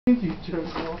You jerk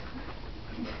off.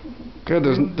 Good,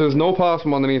 there's no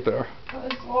possum underneath there.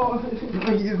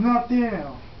 It's not there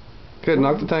now. Good,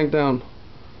 knock the tank down.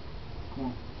 Come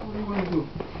on. What do you want to do?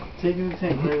 Take it in the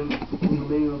tank, lay it on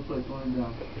the floor, throwing it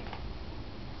down.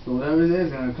 So whatever it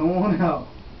is, come on out.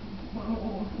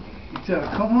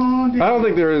 Come on down. I don't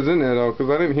think there is in there though,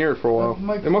 because I didn't hear it for a while.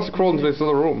 It must have crawled into this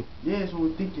other room. Yeah, that's what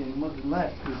we're thinking. It must have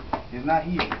left, because it's not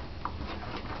here.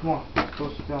 Come on, go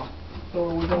sit down. So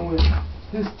what we're doing with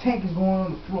this tank is going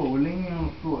on the floor. We're laying it on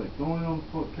the floor. Going on the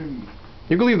floor, period.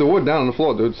 You can leave the wood down on the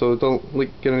floor, dude, so it don't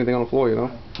get anything on the floor, you know?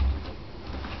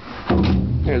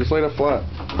 Here, just lay that flat.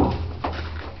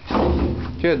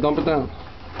 Kid, dump it down.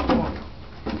 Come on.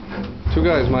 2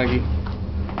 guys, Mikey.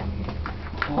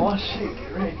 Oh shit,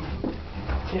 get ready.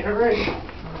 Get ready.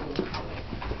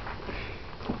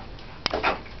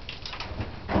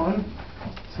 1,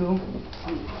 2,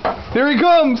 3. Here he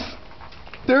comes!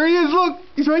 There he is, look!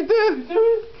 He's right there!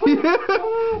 Yeah!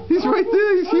 He's right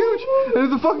there, he's huge! And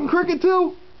there's a fucking cricket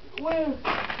too! Where?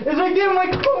 It's right there,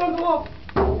 Mike! Come on, go up!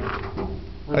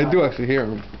 I do actually hear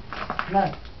him.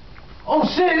 Nice. Oh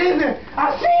shit, it is there!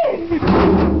 I see it!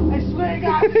 I swear to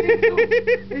God, I see it too!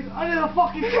 It's under the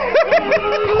fucking tank!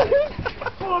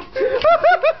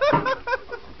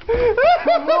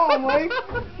 Come on, Mike!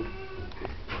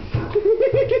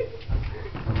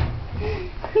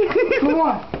 Come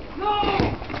on! No!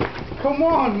 Come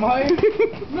on, Mike!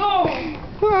 No!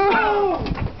 No!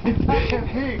 It's not that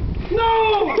big!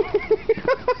 No!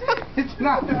 It's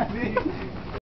not that big!